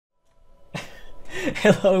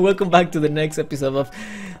Hello and welcome back to the next episode of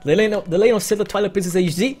The Legend of Zelda Twilight Princess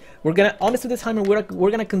HD. We're gonna, honest with the time, and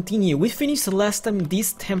we're gonna continue. We finished the last time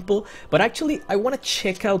this temple, but actually I wanna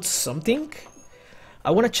check out something.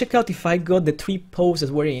 I wanna check out if I got the 3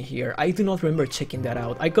 poses were in here. I do not remember checking that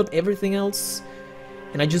out. I got everything else,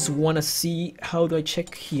 and I just wanna see how do I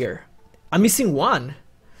check here. I'm missing one.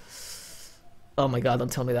 Oh my god,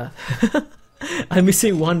 don't tell me that. I'm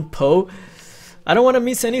missing one po. I don't want to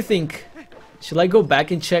miss anything. Should I go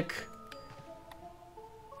back and check?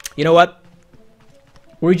 You know what?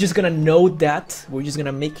 We're just gonna note that. We're just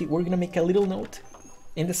gonna make it. We're gonna make a little note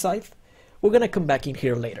in the site. We're gonna come back in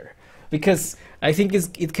here later because I think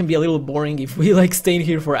it can be a little boring if we like staying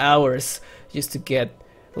here for hours just to get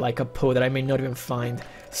like a po that I may not even find.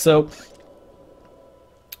 So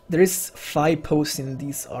there is 5 posts in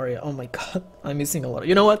this area. Oh my god, I'm missing a lot.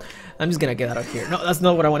 You know what? I'm just gonna get out of here. No, that's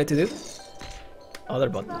not what I wanted to do. Other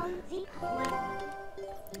button.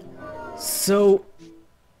 So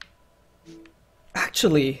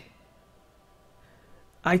actually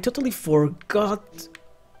I totally forgot.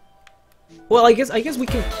 Well, I guess we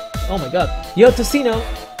can. Oh my god. Yo, Tocino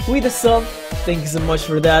with the sub. Thank you so much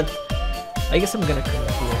for that. I guess I'm gonna come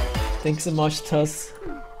here. Thanks so much, Tuss.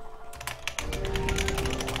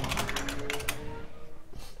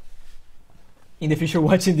 In the future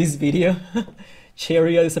watching this video,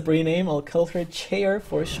 Cheria is a pretty name. I'll call her Chair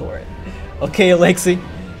for short. Okay, Alexi,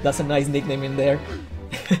 that's a nice nickname in there.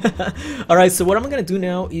 Alright, so what I'm gonna do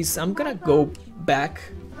now is I'm gonna go back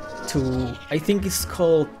to, I think it's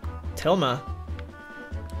called Telma.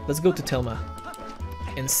 Let's go to Telma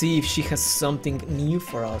and see if she has something new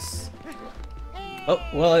for us. Oh,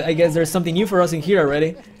 well, I guess there's something new for us in here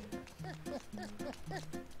already.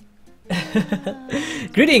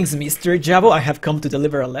 Greetings, Mr. Jabo. I have come to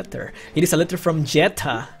deliver a letter. It is a letter from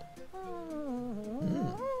Jetta.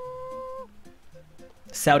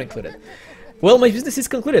 Sound included. Well, my business is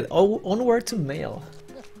concluded. Oh, onward to mail.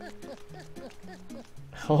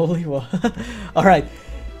 Holy wow. Alright.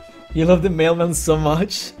 You love the mailman so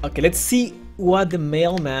much. Okay, let's see what the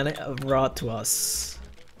mailman brought to us.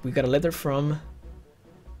 We got a letter from...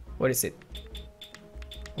 Where is it?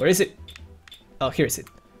 Where is it? Oh, here is it.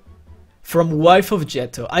 From wife of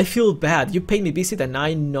Jetto. I feel bad. You paid me visit and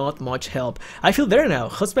I not much help. I feel better now.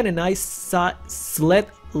 Husband and I sled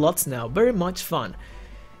lots now. Very much fun.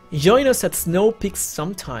 Join us at Snow Peaks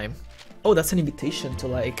sometime. Oh, that's an invitation to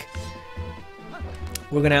like.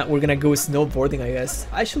 We're gonna go snowboarding, I guess.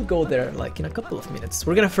 I should go there like in a couple of minutes.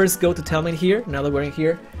 We're gonna first go to Talman here. Now that we're in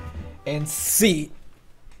here, and see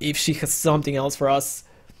if she has something else for us.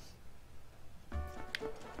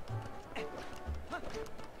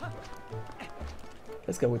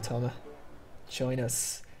 Let's go with Tama. Join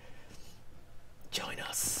us. Join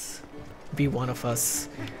us. Be one of us.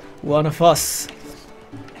 One of us.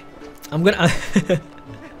 I'm gonna...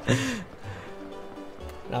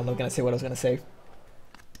 No, I'm not gonna say what I was gonna say.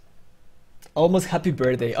 Almost happy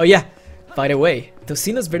birthday. Oh yeah, by the way,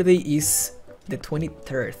 Tocino's birthday is the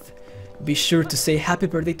 23rd. Be sure to say happy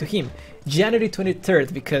birthday to him. January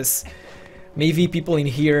 23rd, because maybe people in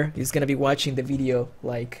here is gonna be watching the video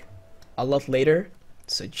like a lot later.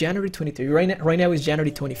 So January 23rd, right now is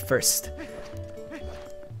January 21st.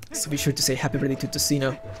 So be sure to say happy birthday to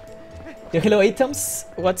Tocino. Yo, hello Atoms,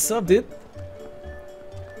 what's up dude?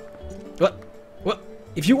 What?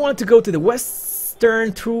 If you want to go to the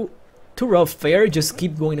western Rough Fair, just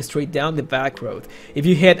keep going straight down the back road. If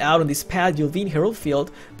you head out on this path, you'll be in Herald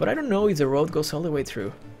Field, but I don't know if the road goes all the way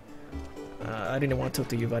through. I didn't want to talk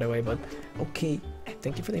to you by the way, but okay,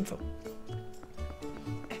 thank you for the info.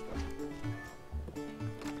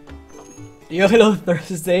 Yo, hello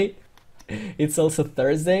Thursday. It's also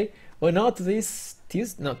Thursday. Well, no, today's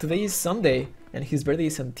Tuesday. No, today is Sunday, and his birthday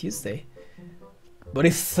is on Tuesday. But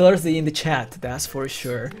it's Thursday in the chat, that's for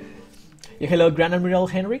sure. Yo, hello Grand Admiral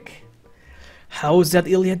Henrik. How's that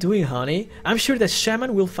Ilya doing, honey? I'm sure that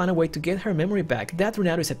Shaman will find a way to get her memory back. That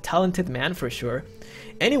Renato is a talented man for sure.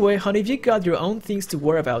 Anyway, honey, you got your own things to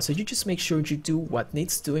worry about, so you just make sure you do what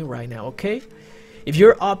needs doing right now, okay? If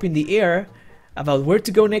you're up in the air about where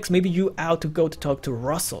to go next, maybe you out to go to talk to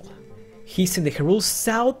Russell. He's in the Hyrule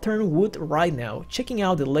Southern Wood right now, checking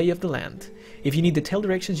out the lay of the land. If you need detailed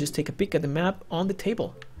directions, just take a peek at the map on the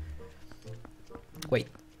table. Wait,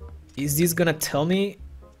 is this gonna tell me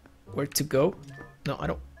where to go? No, I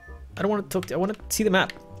don't want to talk to you. I want to see the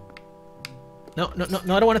map. No, I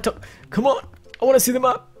don't want to talk. Come on, I want to see the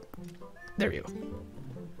map. There you go.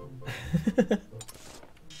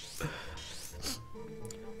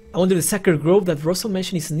 I wonder the Sacred Grove that Russell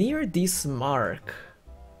mentioned is near this mark.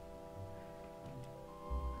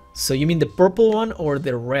 So you mean the purple one or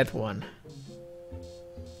the red one?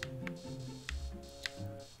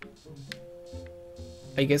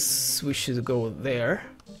 I guess we should go there.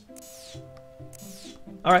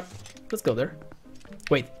 Alright, let's go there.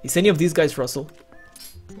 Wait, is any of these guys Russell?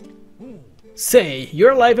 Say,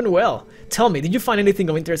 you're alive and well. Tell me, did you find anything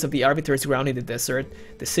of interest of the arbiters ground in the desert?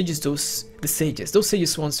 Those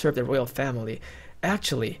sages once served the royal family.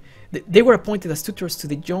 Actually, they were appointed as tutors to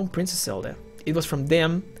the young Princess Zelda. It was from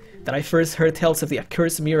them that I first heard tales of the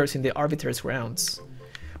accursed mirrors in the arbiters' grounds.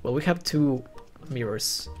 Well, we have 2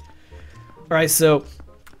 mirrors. Alright, so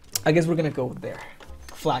I guess we're gonna go there.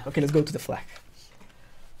 Flag. Okay, let's go to the flag.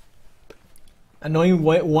 Annoying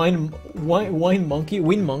wind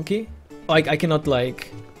monkey. Oh, I cannot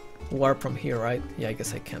like warp from here, right? Yeah, I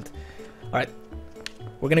guess I can't. Alright,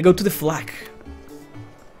 we're gonna go to the flag.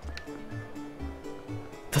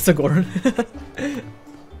 That's a Goron.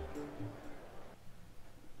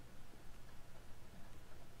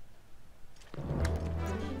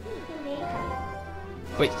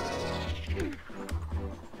 Wait.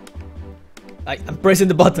 I'm pressing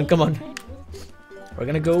the button, come on. We're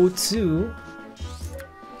gonna go to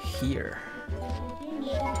here.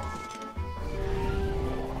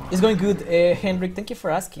 It's going good, Henrik, thank you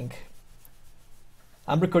for asking.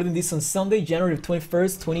 I'm recording this on Sunday, January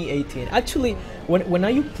 21st, 2018. Actually, when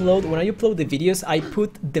I upload the videos, I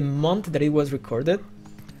put the month that it was recorded.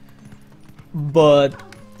 But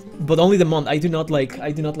only the month. I do not like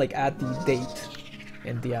add the date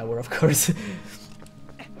and the hour, of course.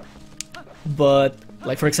 But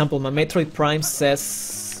like for example, my Metroid Prime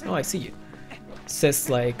says, oh, I see you. Says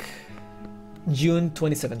like June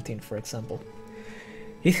 2017, for example.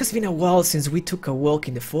 It has been a while since we took a walk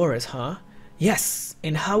in the forest, huh? Yes,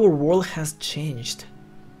 and how our world has changed.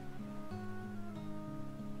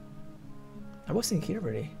 I wasn't here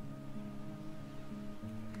already.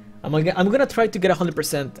 I'm gonna try to get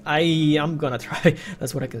 100%. I am gonna try.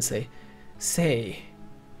 That's what I can say. Say,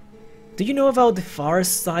 do you know about the far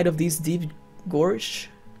side of this deep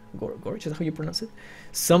gorge? Gorge, is that how you pronounce it?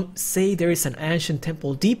 Some say there is an ancient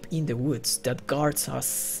temple deep in the woods that guards our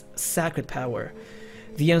sacred power.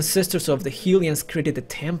 The ancestors of the Hylians created the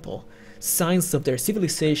temple. Signs of their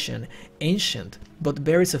civilization, ancient but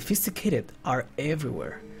very sophisticated, are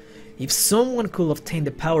everywhere. If someone could obtain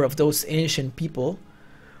the power of those ancient people,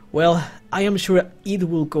 well, I am sure it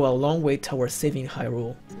will go a long way towards saving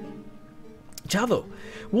Hyrule. Javo,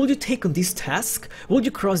 will you take on this task? Will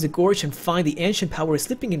you cross the gorge and find the ancient power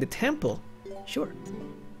sleeping in the temple? Sure.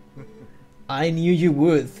 I knew you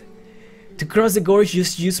would. To cross the gorge,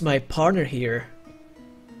 just use my partner here.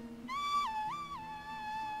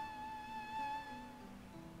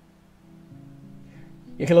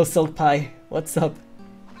 Yeah, hello, Silk Pie. What's up?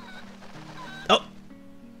 Oh!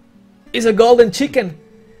 It's a golden chicken!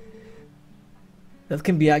 That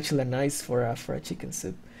can be actually nice for a chicken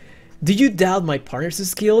soup. Do you doubt my partner's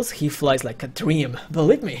skills? He flies like a dream,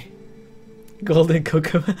 believe me. Golden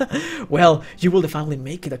Cocoa. Well, you will definitely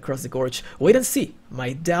make it across the gorge. Wait and see,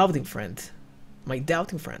 my doubting friend. My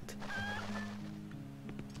doubting friend.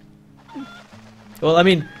 Well, I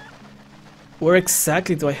mean, where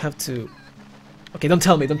exactly do I have to... Okay, don't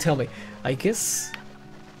tell me, don't tell me. I guess...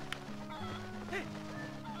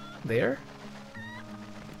 There?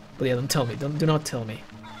 But yeah, don't tell me, do not tell me.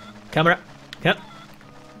 Camera, yeah.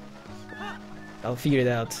 I'll figure it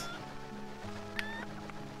out.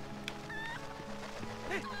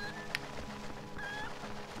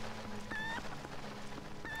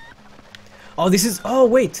 Oh, this is... Oh,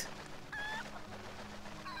 wait!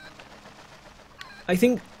 I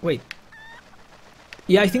think... Wait.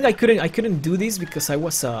 Yeah, I think I couldn't do this because I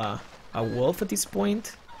was a wolf at this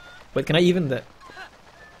point. But can I even...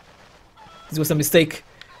 This was a mistake.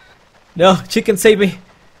 No, chicken, save me!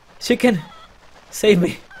 Chicken, save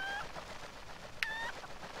me!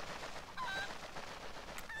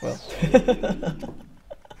 Well...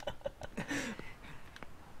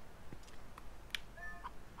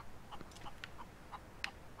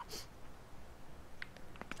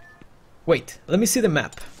 Wait, let me see the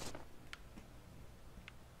map.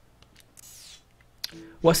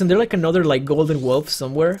 Wasn't there like another like golden wolf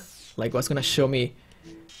somewhere? Like was gonna show me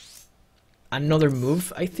another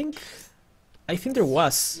move? I think there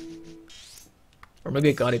was. Or maybe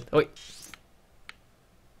I got it. Oh wait.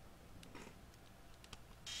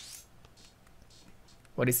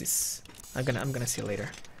 What is this? I'm gonna see it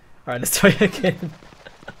later. Alright, let's try again.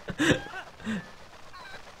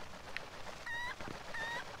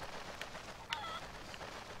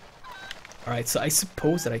 Alright, so I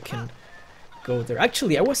suppose that I can go there.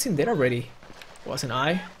 Actually, I was in there already, wasn't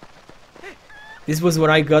I? This was when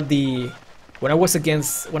I got the... When I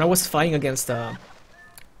was fighting against, how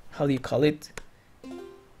do you call it?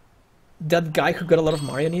 That guy who got a lot of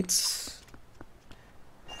marionettes.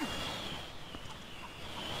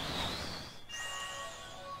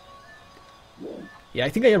 Yeah, I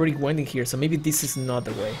think I already went in here, so maybe this is not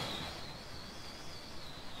the way.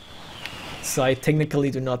 So I technically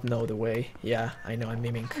do not know the way. Yeah, I know, I'm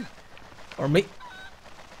miming. Or maybe?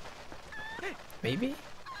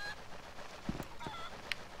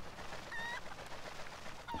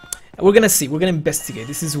 We're gonna see, we're gonna investigate.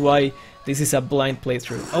 This is why this is a blind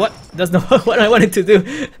playthrough. Oh, what? That's not what I wanted to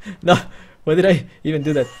do. No, why did I even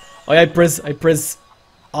do that? Oh yeah, I press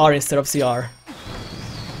R instead of CR.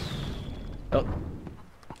 Oh.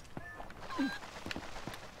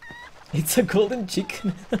 It's a golden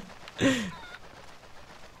chicken.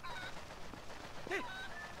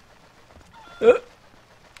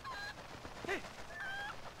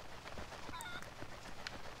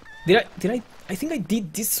 Did I think I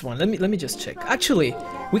did this one. Let me just check. Actually,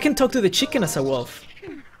 we can talk to the chicken as a wolf.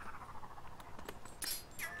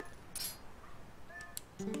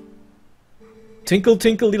 Twinkle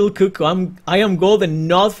twinkle little cuckoo, I am golden,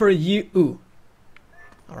 not for you. Ooh.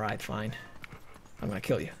 Alright, fine. I'm gonna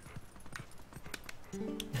kill you.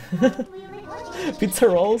 Pizza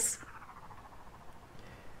rolls.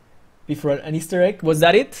 Before an Easter egg. Was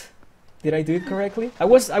that it? Did I do it correctly? I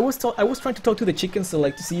was trying to talk to the chicken, so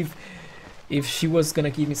like to see if she was gonna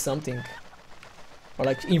give me something, or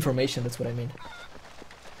like information. That's what I mean.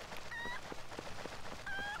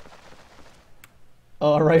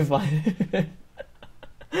 All right, fine.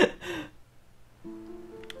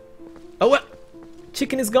 Oh, what?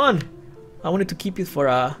 Chicken is gone. I wanted to keep it for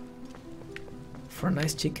a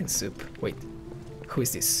nice chicken soup. Wait, who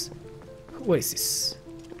is this? What is this?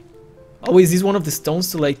 Oh, is this one of the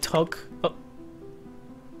stones to like talk? Oh,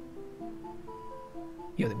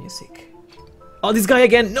 you're the music. Oh, this guy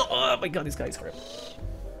again! No! Oh my god, this guy is horrible.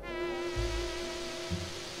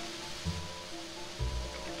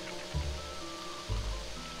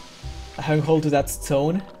 I hung hold to that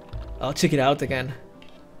stone. I'll check it out again.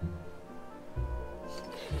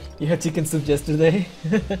 You had chicken soup yesterday?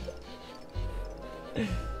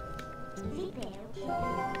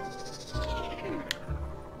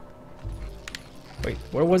 Wait,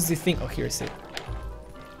 where was the thing? Oh, here is it.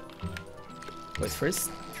 Wait,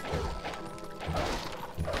 first.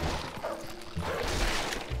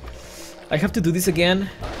 I have to do this again.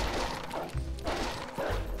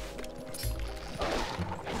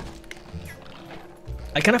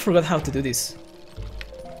 I kind of forgot how to do this.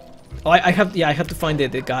 Oh, I have to find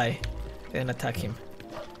the guy and attack him.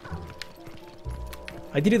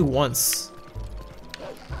 I did it once,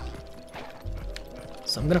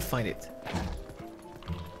 so I'm gonna find it.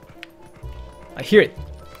 I hear it.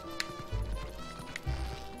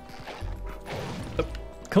 Oh,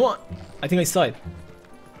 come on! I think I saw it.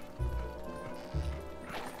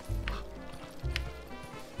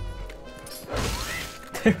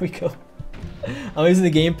 There we go. I'm using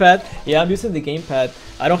the gamepad. Yeah, I'm using the gamepad.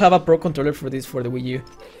 I don't have a pro controller for this for the Wii U.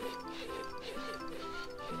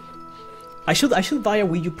 I should buy a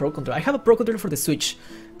Wii U pro controller. I have a pro controller for the Switch,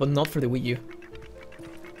 but not for the Wii U.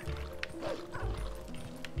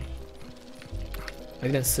 I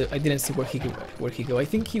didn't see where he go. I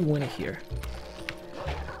think he went here.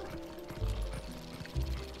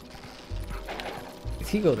 Did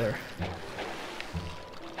he go there?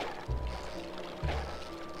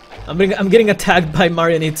 I'm getting attacked by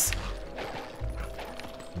marionettes.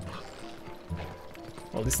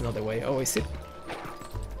 Oh, this is not the way. Oh, is it?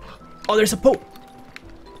 Oh, there's a Pope.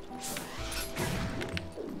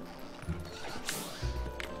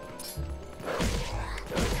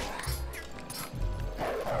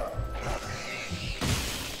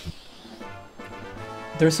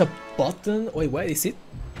 There's a button. Wait, what is it?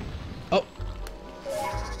 Oh.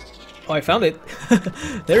 Oh, I found it.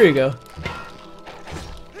 There you go.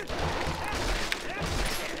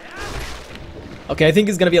 Okay, I think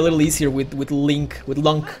it's gonna be a little easier with Lunk. Oh,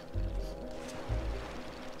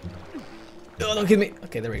 don't hit me.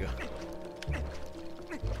 Okay, there we go.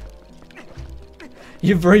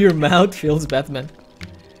 You burn your mouth, feels Batman.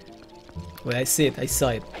 Wait, I see it. I saw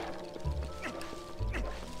it.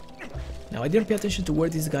 Now, I didn't pay attention to where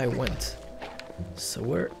this guy went. So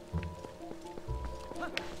where...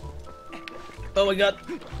 Oh my god.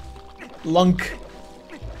 Lunk.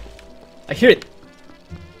 I hear it.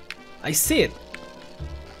 I see it.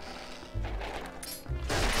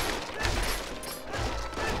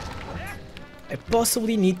 I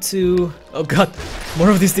possibly need to... Oh god, more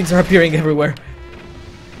of these things are appearing everywhere.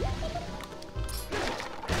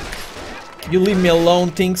 You leave me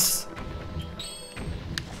alone, things.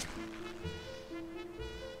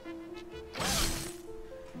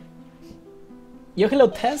 Yo, hello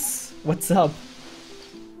Tess, what's up?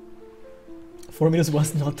 4 minutes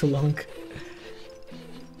was not too long.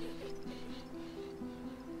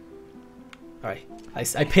 Alright,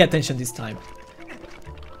 I pay attention this time.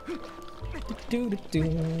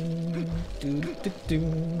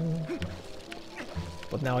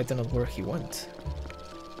 But now I don't know where he went.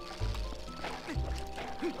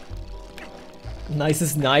 Nice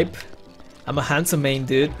snipe. I'm a handsome main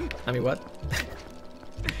dude. I mean, what?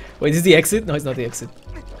 Wait, is this the exit? No, it's not the exit.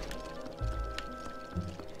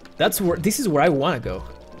 That's where. This is where I want to go,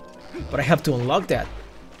 but I have to unlock that.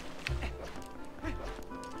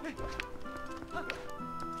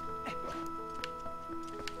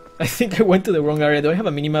 I think I went to the wrong area. Do I have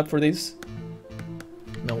a minimap for this?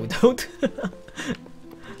 No, we don't.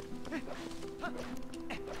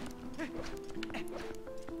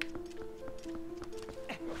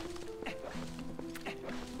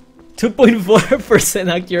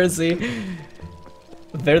 2.4% accuracy.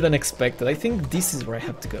 Better than expected. I think this is where I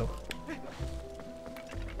have to go.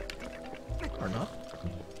 Or not?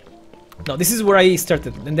 No, this is where I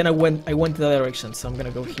started, and then I went the other direction, so I'm gonna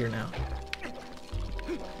go here now.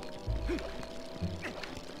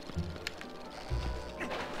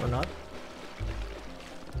 Or not?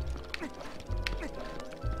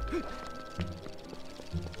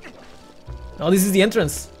 Oh, this is the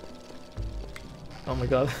entrance. Oh my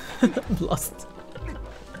god, I'm lost.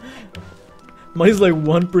 Mine is like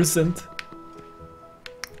 1%.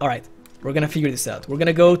 Alright, we're gonna figure this out. We're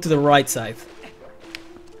gonna go to the right side.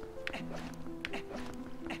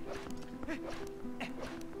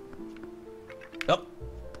 Oh.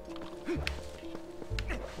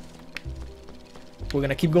 We're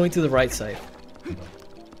gonna keep going to the right side.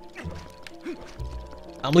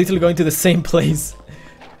 I'm literally going to the same place.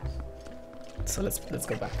 So let's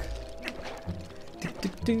go back.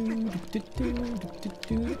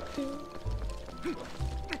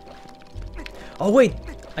 Oh wait,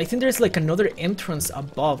 I think there's like another entrance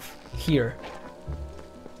above here.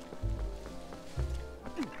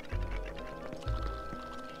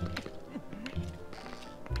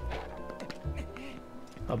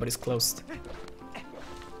 Oh, but it's closed.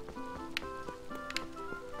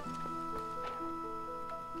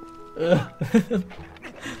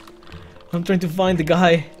 I'm trying to find the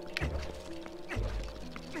guy.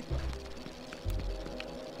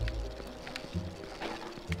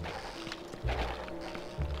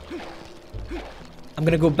 I'm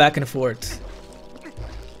gonna go back and forth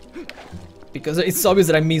because it's obvious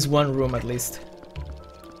that I missed one room at least.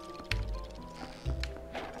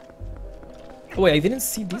 Oh wait, I didn't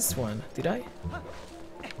see this one, did I?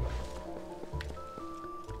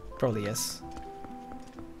 Probably yes.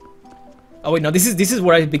 Oh wait, no, this is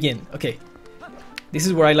where I begin. Okay, this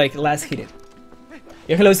is where I like last hit it.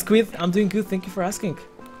 Yeah, hello Squid, I'm doing good, thank you for asking.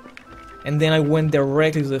 And then I went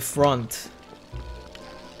directly to the front.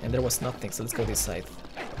 And there was nothing, so let's go this side.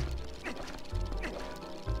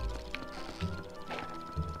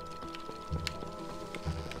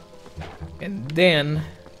 And then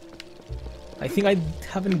I think I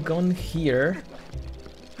haven't gone here.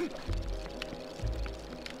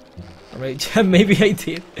 Or maybe I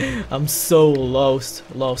did. I'm so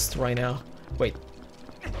lost right now. Wait.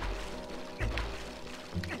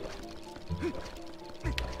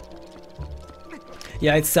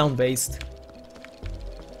 Yeah, it's sound based.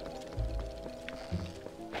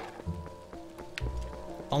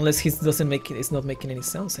 Unless he doesn't make it, it's not making any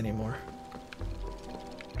sounds anymore.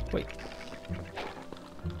 Wait.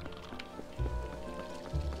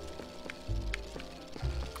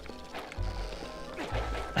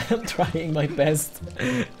 I'm trying my best.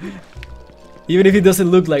 Even if it doesn't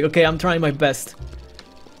look like, okay, I'm trying my best.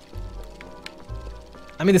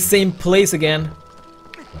 I'm in the same place again.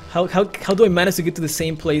 How do I manage to get to the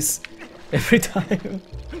same place every time?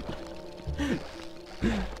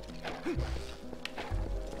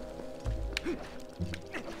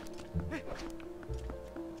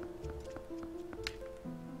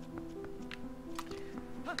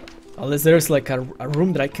 Unless there's like a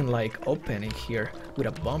room that I can like open in here with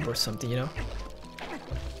a bomb or something, you know?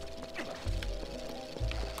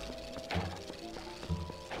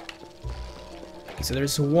 Okay, so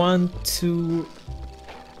there's 1, 2...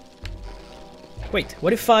 Wait,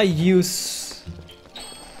 what if I use...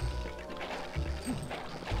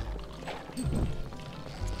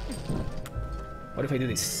 What if I do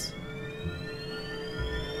this?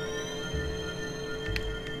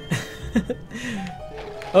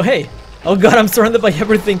 Oh hey! Oh god, I'm surrounded by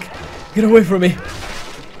everything! Get away from me!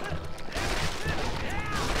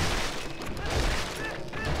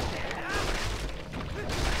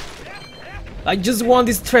 I just want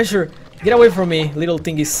this treasure! Get away from me, little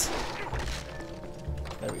thingies!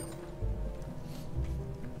 There we go.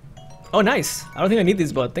 Oh nice! I don't think I need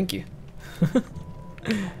this, but thank you.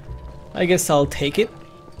 I guess I'll take it.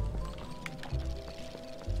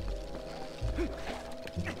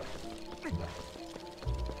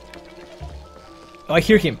 Oh, I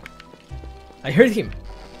hear him. I heard him.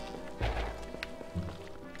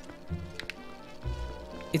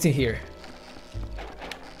 It's in here.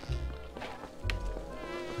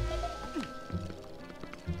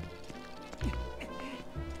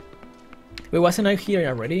 Wait, wasn't I here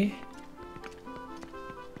already?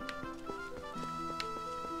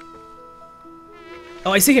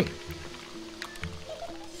 Oh, I see him!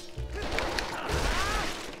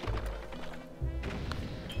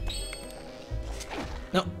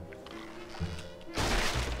 No.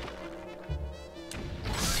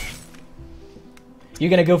 You're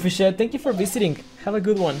gonna go fish it? Thank you for visiting. Have a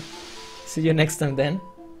good one. See you next time then.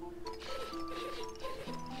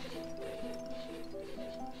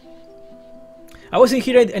 I wasn't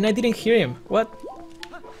here and I didn't hear him. What?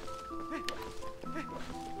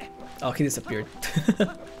 Oh, he disappeared.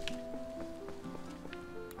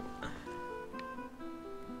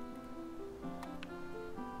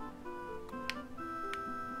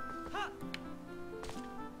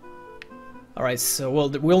 Alright, so, well,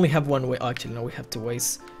 we only have one way. Oh, actually, no, we have two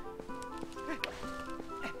ways.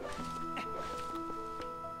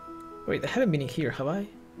 Wait, I haven't been in here, have I?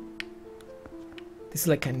 This is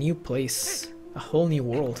like a new place. A whole new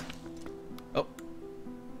world. Oh.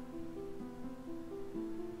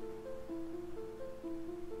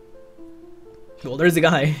 Well, there's the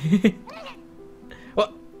guy.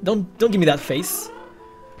 Well, don't give me that face.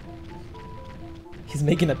 He's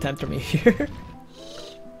making a tantrum here.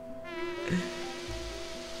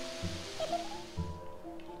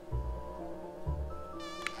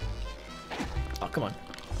 Oh, come on.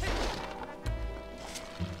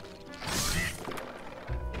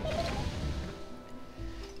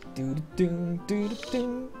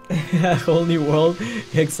 A whole new world.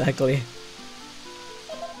 Exactly.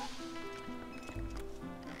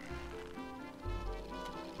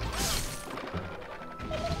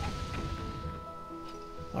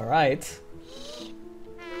 Alright.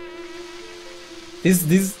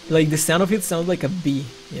 This like the sound of it sounds like a bee,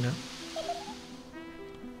 you know.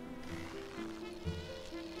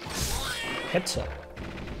 Headshot.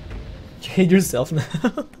 You hate yourself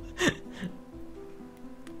now.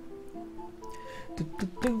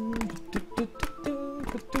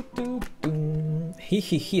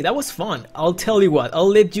 He, that was fun. I'll tell you what, I'll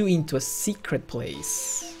let you into a secret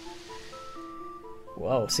place.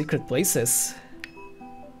 Wow, secret places.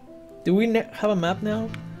 Do we have a map now?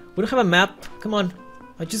 We don't have a map. Come on.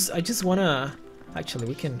 I just wanna... Actually,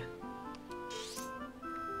 we cannot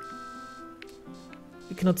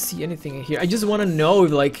see anything in here. I just wanna know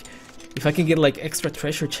if, like, if I can get like extra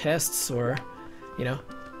treasure chests or, you know.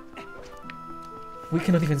 We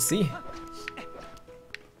cannot even see.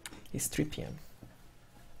 It's 3 PM.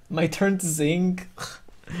 My turn to sing.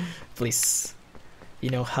 Please. You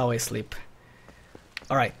know how I sleep.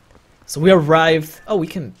 Alright. So we arrived. Oh, we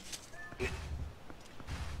can...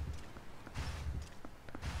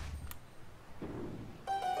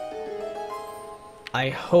 I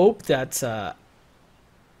hope that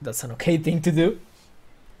that's an okay thing to do.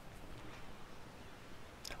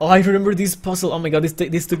 Oh, I remember this puzzle. Oh my god,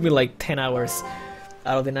 this took me like 10 hours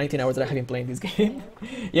out of the 19 hours that I have been playing this game.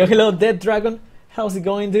 Yo, hello, Dead Dragon. How's it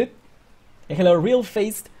going, dude? And hello, Real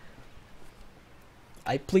Faced.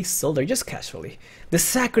 I play Zelda just casually. The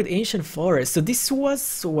Sacred Ancient Forest. So this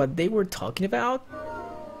was what they were talking about?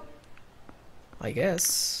 I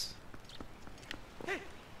guess.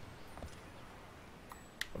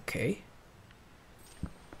 Okay.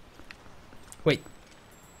 Wait.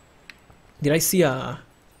 Did I see a...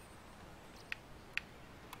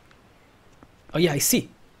 Oh yeah, I see.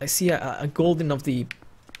 I see a golden of the...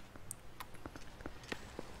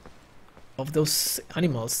 of those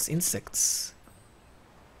animals, insects.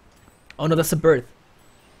 Oh no, that's a bird.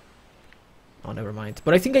 Oh, never mind.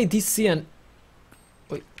 But I think I did see an...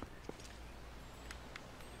 Wait.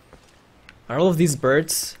 Are all of these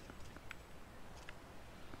birds?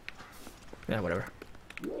 Yeah, whatever.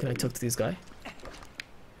 Can I talk to this guy?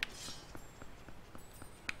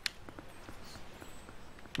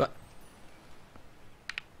 What?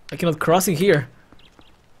 I cannot cross in here.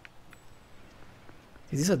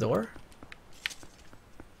 Is this a door?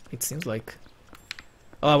 It seems like...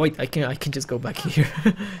 Oh wait, I can just go back here.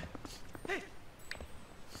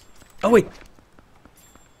 Oh wait!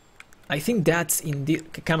 I think that's in the...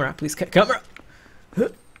 Camera, please, camera! Huh.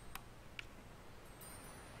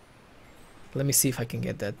 Let me see if I can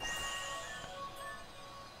get that.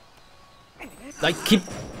 I keep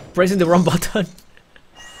pressing the wrong button.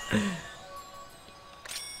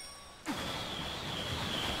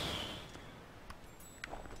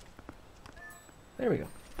 There we go.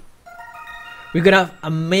 We got a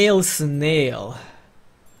male snail.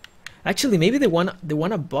 Actually, maybe the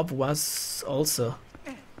one above was also.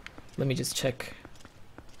 Let me just check.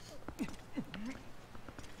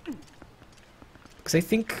 Because I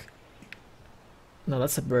think... No,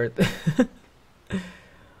 that's a bird.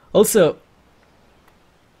 Also,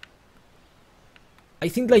 I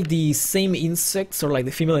think like the same insects, or like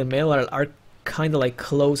the female and male, are kind of like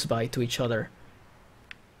close by to each other.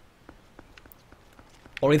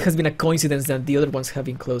 Or it has been a coincidence that the other ones have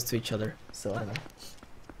been close to each other. So I don't know.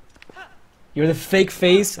 You're the fake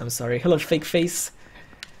face. I'm sorry. Hello, fake face.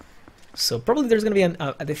 So probably there's gonna be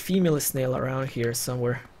the female snail around here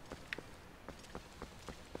somewhere.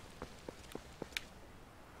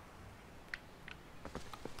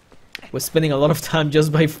 We're spending a lot of time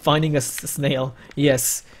just by finding a snail.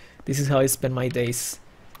 Yes, this is how I spend my days.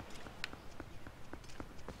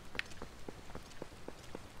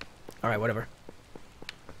 Alright, whatever.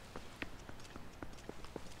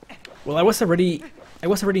 Well, I was already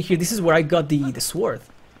here. This is where I got the sword.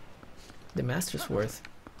 The master sword.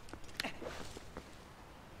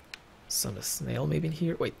 Some snail maybe in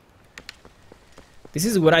here. Wait. This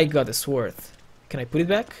is where I got the sword. Can I put it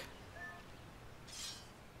back?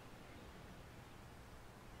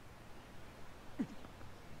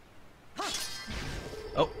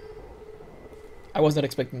 Oh. I was not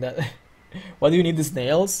expecting that. Why do you need the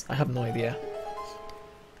snails? I have no idea.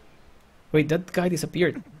 Wait, that guy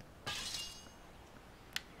disappeared.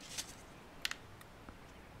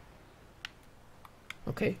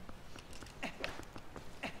 Okay.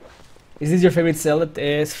 Is this your favorite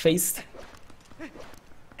Zelda face?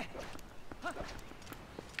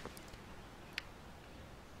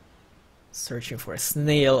 Searching for a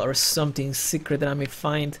snail or something secret that I may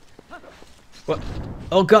find. What?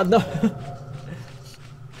 Oh god, no!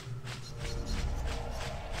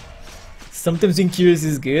 Sometimes being curious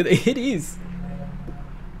is good. It is.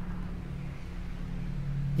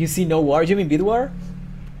 You see no war? You mean bid war?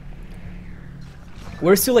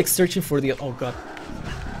 We're still like searching for the... Oh god.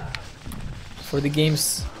 For the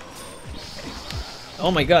games. Oh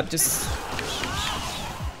my god, just...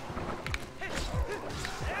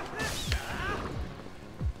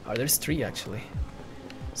 Oh, there's 3 actually.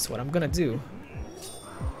 So what I'm gonna do...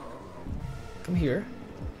 Come here.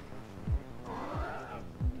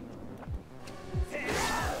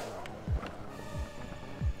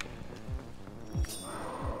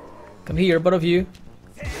 Come here, both of you.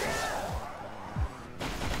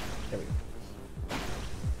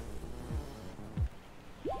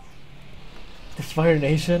 The Fire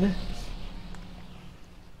Nation.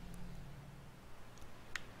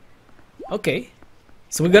 Okay,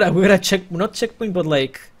 so we gotta check, not checkpoint, but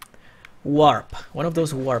like warp, one of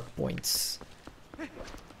those warp points.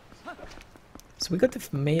 So we got the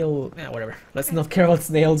male. Whatever. Let's not care about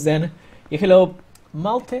snails then. Yeah, hello,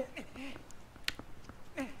 Malte.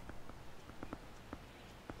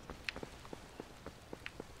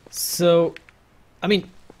 So, I mean,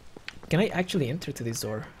 can I actually enter to this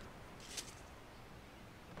door?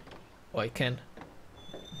 Oh, I can.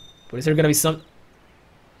 But is there gonna be some...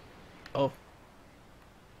 Oh.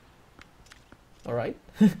 Alright.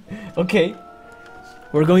 Okay.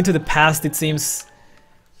 We're going to the past, it seems.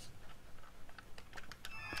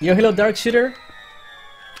 Yo, hello, Dark Shooter.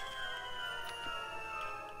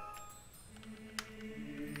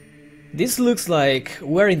 This looks like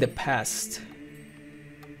we're in the past.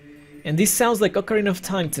 And this sounds like Ocarina of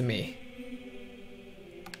Time to me.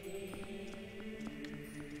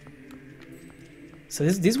 So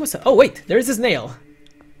this was a... Oh wait, there is a snail.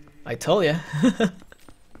 I told ya.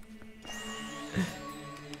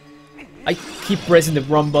 I keep pressing the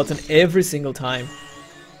wrong button every single time.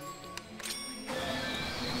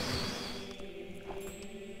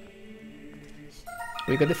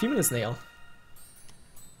 We got the female snail.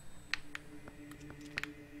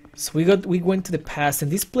 So we went to the past,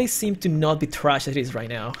 and this place seemed to not be trash as it is right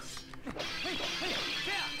now.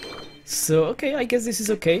 So okay, I guess this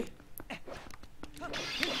is okay.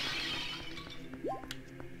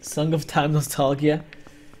 Song of Time nostalgia.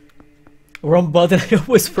 Wrong button. I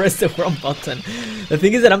always press the wrong button. The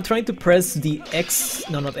thing is that I'm trying to press the X,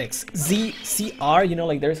 no, not X, Z, CR, you know,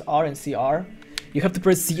 like there's R and CR. You have to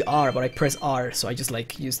press CR, but I press R, so I just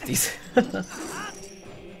like use this.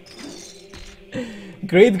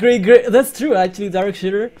 Great. That's true, actually, Dark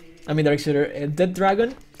Shooter, Dead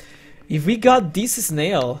Dragon. If we got this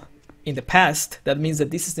snail in the past, that means that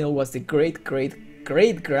this snail was the great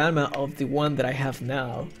grandma of the one that I have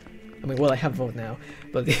now. I mean, well, I have both now,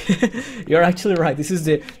 but you're actually right. This is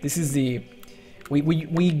the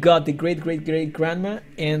we got the great grandma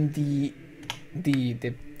and the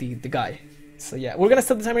guy. So yeah, we're gonna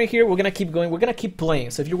stop the timer here. We're gonna keep going. We're gonna keep playing.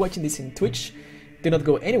 So if you're watching this in Twitch, do not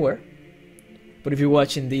go anywhere. But if you're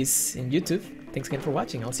watching this in YouTube, thanks again for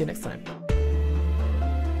watching. I'll see you next time.